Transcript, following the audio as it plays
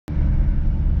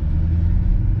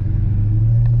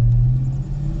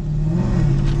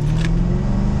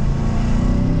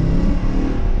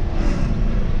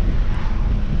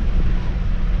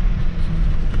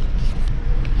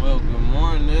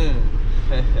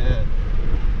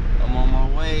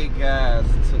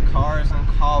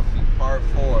Part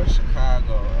 4,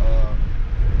 Chicago.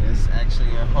 It's actually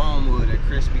in Homewood at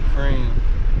Krispy Kreme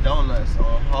Donuts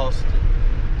on Halsted.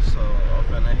 So I'm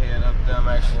finna head up there. I'm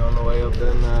actually on the way up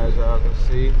there now, as y'all can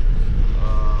see.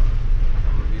 I'm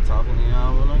gonna be talking to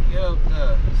y'all when I get up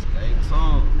there. Stay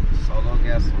tuned. Solo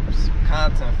got some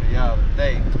content for y'all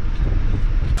today.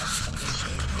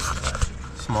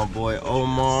 It's my boy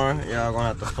Omar. Y'all gonna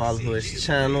have to follow his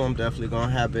channel. I'm definitely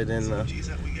gonna have it in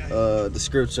the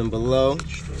description below.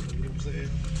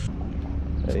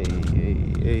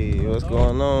 Hey, what's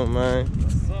going on, man?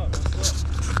 What's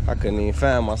up? I couldn't even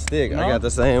find my stick. No? I got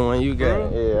the same one you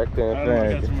got. Yeah, I couldn't find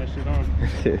it. I got too much shit on.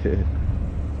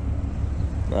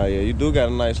 Oh yeah, you do got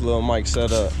a nice little mic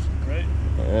set up. Right?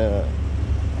 Yeah.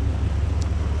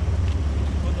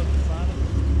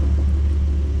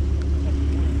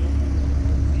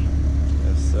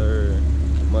 Yes, sir.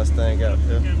 Mustang out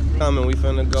here. Coming, we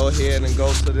finna go ahead and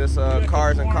go to this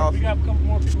Cars and Coffee. We got a couple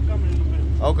more people coming in a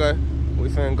minute. Okay. We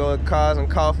finna go to Cars and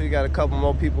Coffee. Got a couple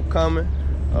more people coming.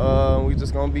 We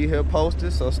just gonna be here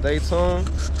posted, so stay tuned.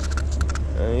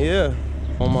 And yeah,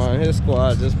 Omar and his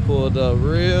squad just pulled up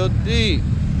real deep.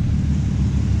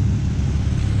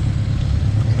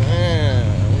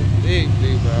 Man, deep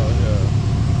out here.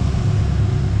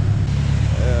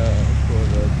 Yeah,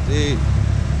 pulled up deep.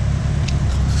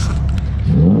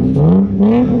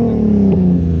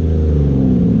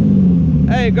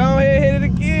 Hey, go ahead, hit it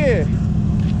again.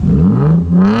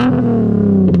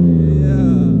 Yeah.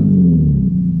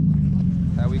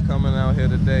 How we coming out here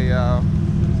today, y'all?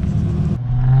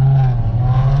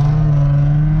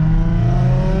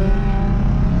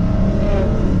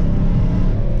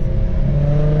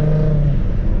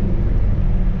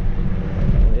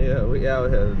 Yeah, we out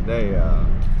here today, y'all.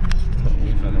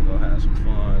 We finna go have some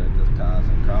fun at this Cars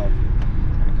and Coffee.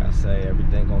 Like I say,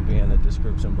 everything gonna be in the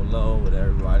description below with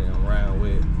everybody I'm around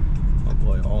with. My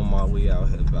boy Omar, we out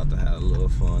here about to have a little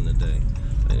fun today.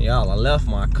 And y'all,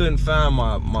 I couldn't find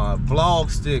my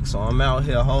vlog stick, so I'm out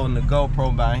here holding the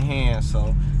GoPro by hand.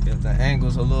 So if the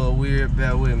angle's a little weird,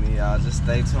 bear with me, y'all. Just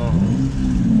stay tuned.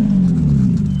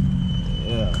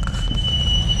 Yeah.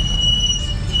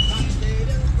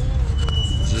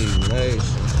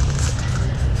 G-Nation.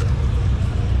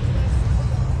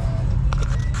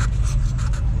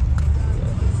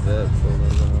 That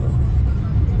pulling on.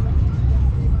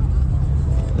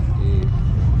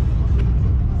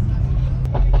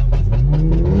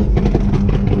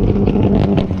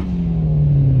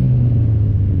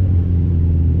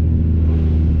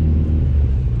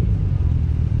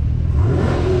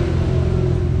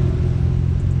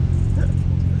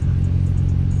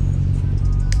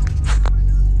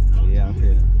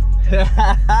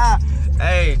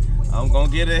 Hey, I'm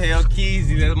gonna get a hell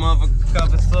keezy, that motherfucker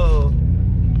cover soul.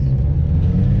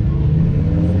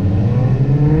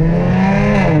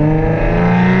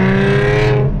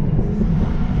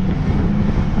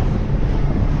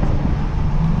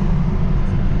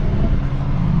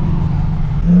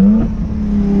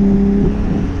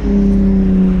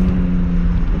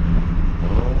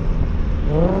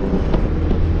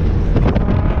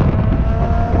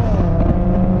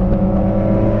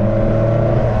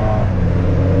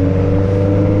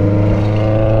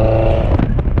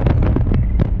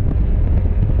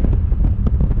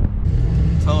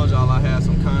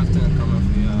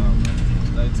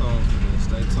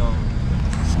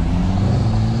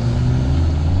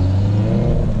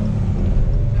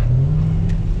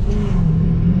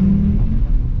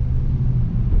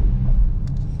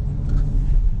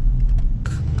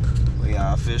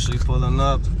 Officially pulling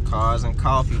up Cars and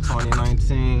Coffee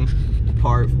 2019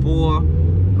 Part 4,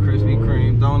 Krispy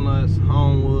Kreme Donuts,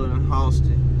 Homewood and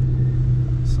Halsted.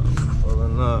 So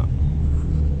pulling up.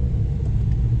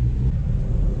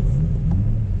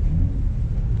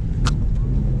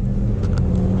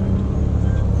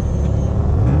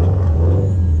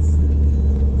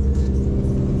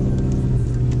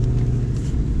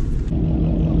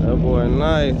 That boy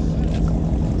nice.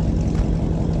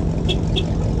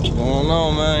 What's going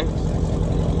on, man?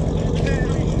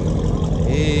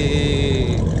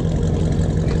 Hey.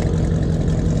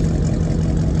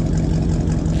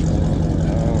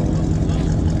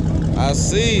 I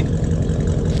see.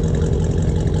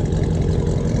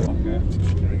 Okay.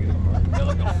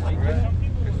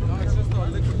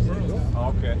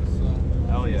 Okay.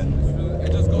 Hell yeah.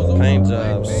 It just goes Paint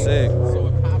job, sick. So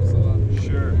it pops a lot.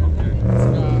 Sure. Okay. It's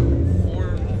got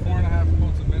 4.5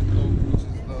 coats of mint coat, which is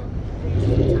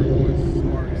the turquoise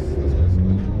smarts. That's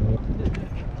what it's called.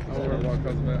 I worry about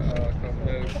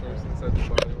cosmetic source inside the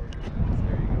body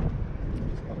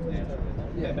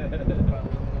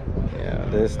Yeah,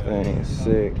 this thing's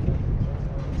sick.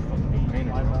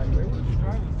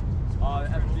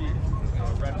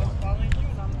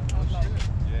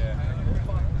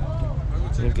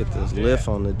 Let me get this lift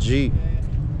on the Jeep.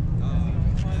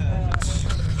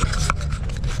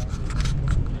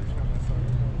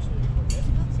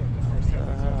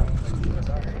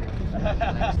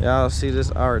 Y'all see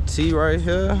this RT right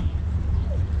here?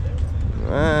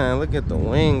 Man, look at the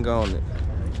wing on it.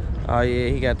 Oh yeah,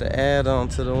 he got the add-on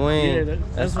to the wing. Yeah,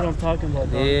 that's what I'm talking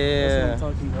about, dog. Yeah. That's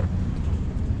what I'm talking about.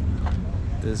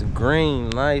 This green,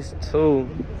 nice too.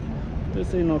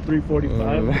 This ain't no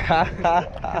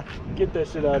 345. Get that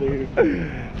shit out of here.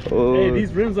 Oh. Hey,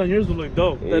 these rims on yours will look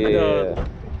dope. Yeah.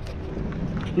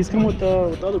 These come with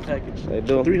the other package. They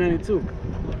do. 392.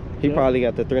 He probably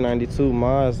got the 392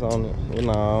 miles on it.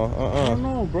 No, I don't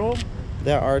know, bro.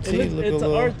 That RT It's look a an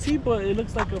little. RT, but it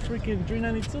looks like a freaking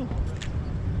 392.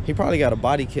 He probably got a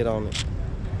body kit on it.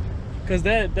 Cause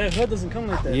that hood doesn't come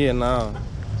like that. Yeah, nah.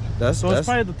 So it's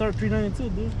probably the third 392,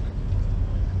 dude.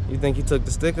 You think he took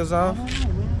the stickers I off? don't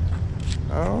know, man.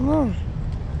 I don't know.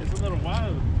 It's a little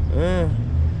wild. Yeah.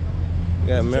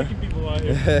 Yeah, man. Tricky people out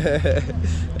here.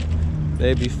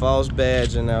 They be false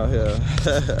badging out here.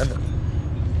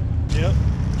 Yep.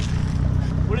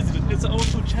 What is it? It's an old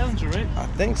school Challenger, right? I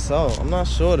think so. I'm not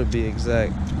sure to be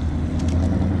exact.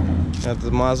 Got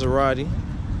the Maserati.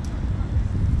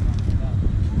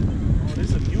 Oh,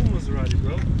 this is a new Maserati,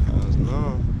 bro. I don't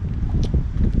know.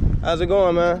 How's it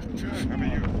going, man? Good. How are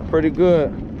you? Pretty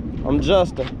good. I'm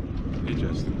Justin. Hey,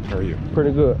 Justin. How are you?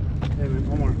 Pretty good. Hey, man,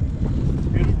 Omar.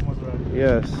 Beautiful Maserati.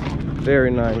 Yes.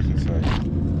 Very nice. Sorry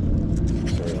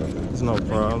about that. It's no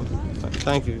problem.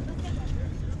 Thank you.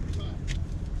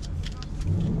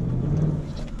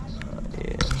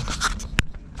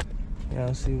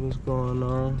 Y'all see what's going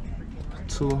on?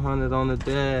 200 on the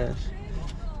dash.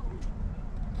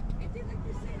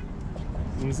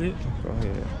 Is it? Go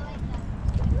ahead.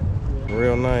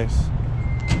 Real nice.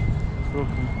 Real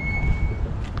cool.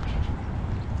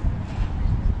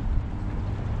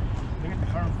 Look at the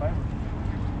carbon fiber.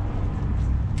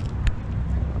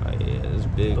 Oh yeah, it's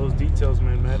big. Those details,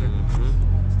 man, matter.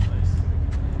 Nice.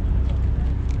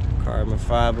 Carbon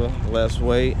fiber, less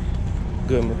weight,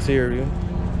 good material.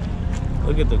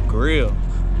 Look at the grill.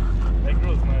 That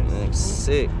grill's nice. It's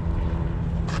sick.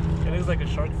 It looks like a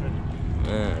shark fin.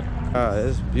 Man. Ah,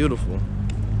 it's beautiful.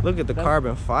 Look at the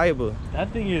carbon fiber. That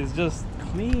thing is just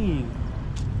clean.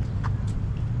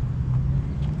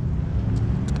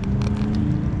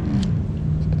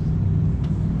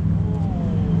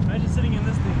 Oh, imagine sitting in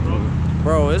this thing, bro.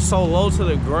 Bro, it's so low to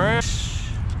the ground.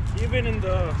 Even in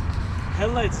the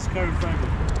headlights, it's carbon fiber.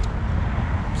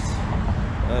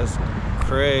 That's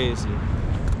crazy.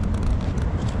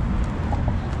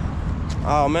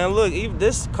 Oh man, look, even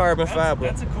this carbon fiber.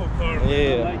 That's a cool car. Man.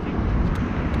 Yeah. I like it.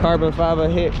 Carbon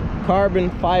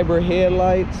fiber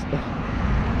headlights,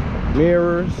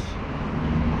 mirrors,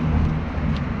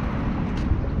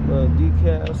 the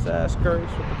decal side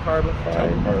skirts with the carbon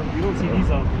fiber. You don't see these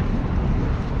out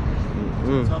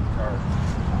there. Tough car.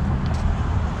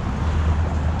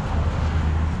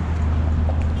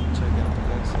 Check out the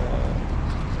inside.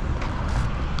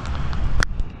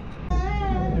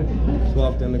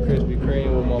 Swapped in the Krispy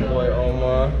Kreme with my boy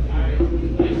Omar.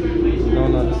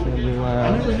 Don't understand me why.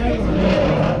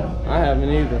 I haven't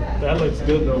either. That looks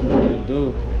good though. It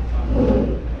do.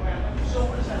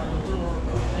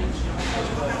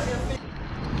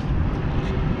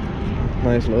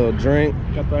 Nice little drink.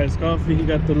 Got the iced coffee, you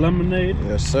got the lemonade.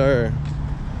 Yes, sir.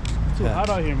 It's too hot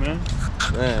out here, man.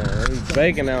 Man, it's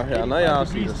baking out here. I know y'all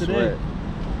see the 85 sweat. degrees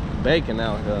Baking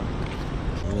out here.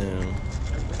 Man.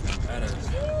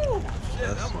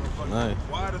 That's nice.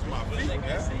 Wide as my feet, man.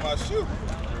 My shoe.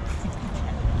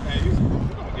 Hey, you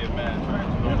gonna get mad,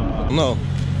 right? No.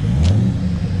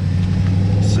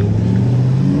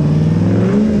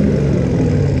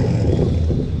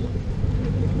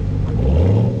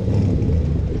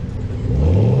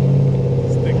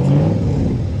 Stick to.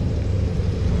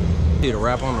 See the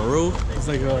wrap on the roof? It's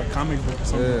like a comic book or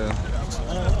something. Yeah.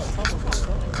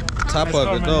 Top Nice of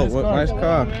car, it man, though. nice What car. nice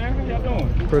car. Man, how y'all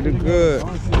doing? Pretty good. I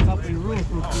want to see the top of your roof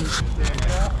real quick.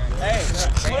 Hey.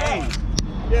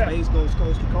 Yeah. Space goes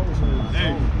coast to coast.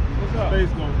 Hey, what's up? Space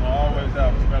goes will always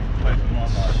have a special place in my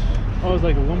heart. Oh, it's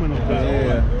like a woman up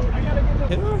there.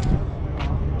 Yeah.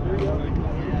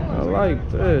 I like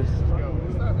this.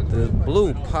 This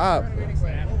blue pop.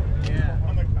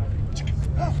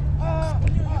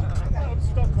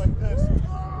 Stuff like this.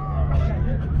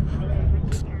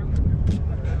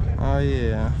 Oh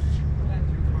yeah.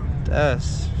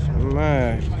 That's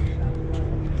man.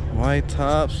 White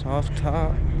top, soft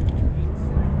top.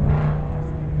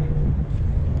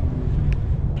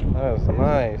 That's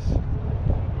nice.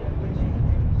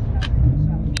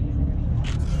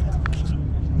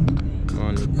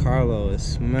 On the car. Carlo is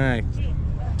smacked.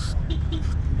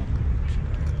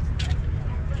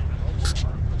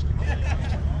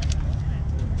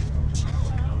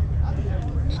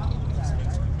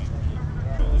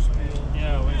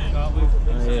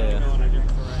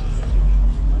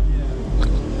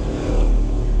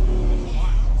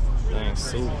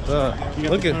 Souped up.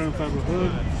 Look at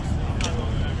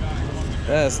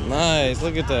that's nice.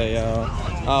 Look at that, y'all.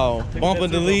 Oh, bump and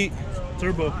delete.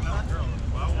 Turbo.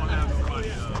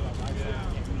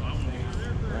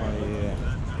 Oh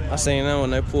yeah. I seen that when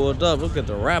they pulled up. Look at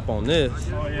the wrap on this.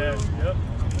 Oh yeah. Yep.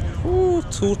 Ooh,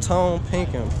 two-tone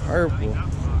pink and purple.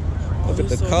 Look at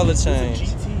the color change.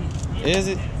 Is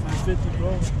it? 550,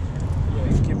 bro.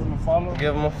 Give him a follow.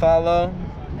 Give him a follow.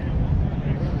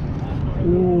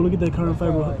 Ooh, look at that carbon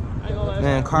fiber.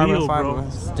 Man, carbon wheel, fiber bro.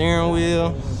 steering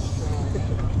wheel.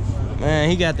 Man,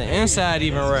 he got the inside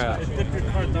even wrapped.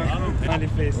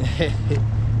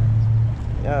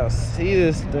 Y'all see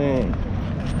this thing?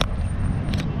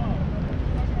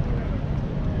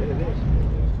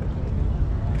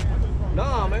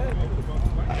 Nah, man.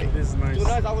 This is nice. Too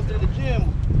nice. I was at the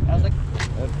gym. I was like,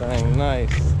 That thing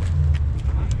nice.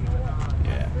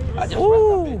 yeah. I just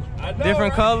Ooh, I know, different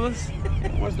right? colors.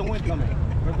 Where's the wind coming?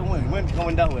 Where's the wind? Wind's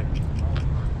going that way.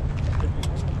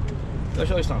 Let's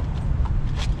show you something.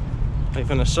 They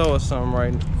finna show us something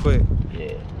right quick.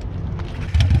 Yeah.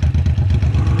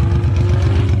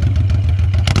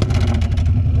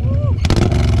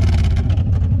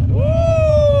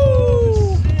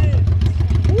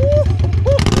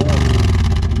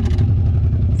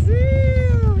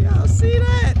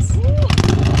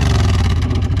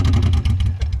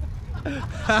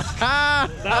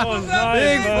 That was nice,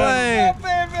 Big man.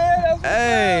 flame.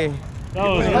 Hey,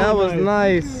 that was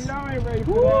nice.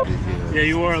 Yeah,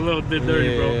 you were a little bit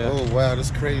dirty, bro. Yeah. Oh wow,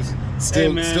 that's crazy.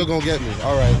 Still, man. still gonna get me.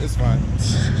 All right, it's fine.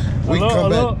 We a can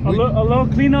come back. little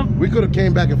cleanup. We could have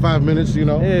came back in 5 minutes, you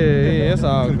know. Yeah, it's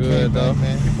all Coulda good came though. back,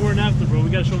 man. Before and after, bro. We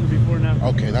gotta show them the before and after.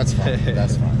 Okay, that's fine.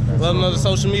 That's fine. That's Let them know the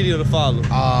social media to follow.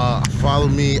 Follow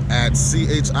me at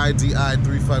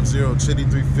CHIDI350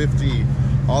 Chitty350.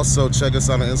 Also check us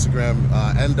out on Instagram,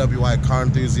 NWI Car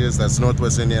Enthusiasts. That's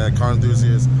Northwest Indiana Car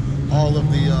Enthusiasts. All of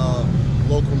the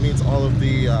local meets, all of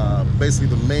the basically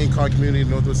the main car community in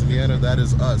Northwest Indiana. That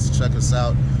is us. Check us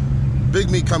out. Big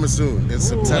meet coming soon in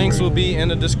September. Links will be in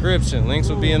the description. Links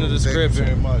will be in the Thank you very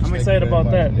description. much. I'm Thank excited you very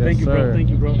about that. much. Thank you, bro. sir. Thank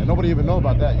you, bro. And nobody even know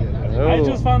about that yet. I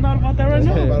just found out about that right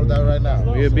Know now. about that right now.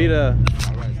 We'll be there.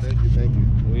 All right, thank you, thank you.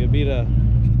 We'll be there.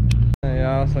 Hey,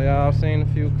 y'all, so y'all seen a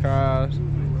few cars.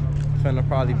 Finna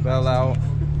probably bail out.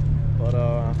 But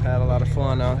had a lot of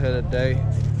fun out here today.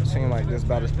 It seemed like this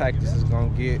about as packed as it's gonna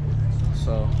get.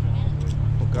 So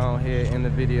we'll go ahead and end the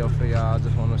video for y'all. I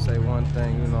just wanna say one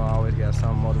thing, you know, I always got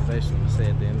something motivational to say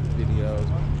at the end of the videos.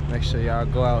 Make sure y'all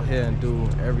go out here and do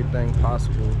everything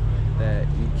possible that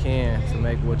you can to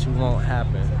make what you want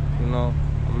happen. You know,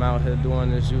 I'm out here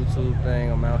doing this YouTube thing.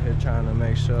 I'm out here trying to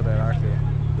make sure that I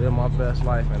can live my best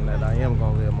life and that I am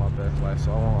gonna live my best life.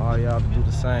 So I want all y'all to do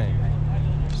the same.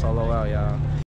 Solo out, y'all.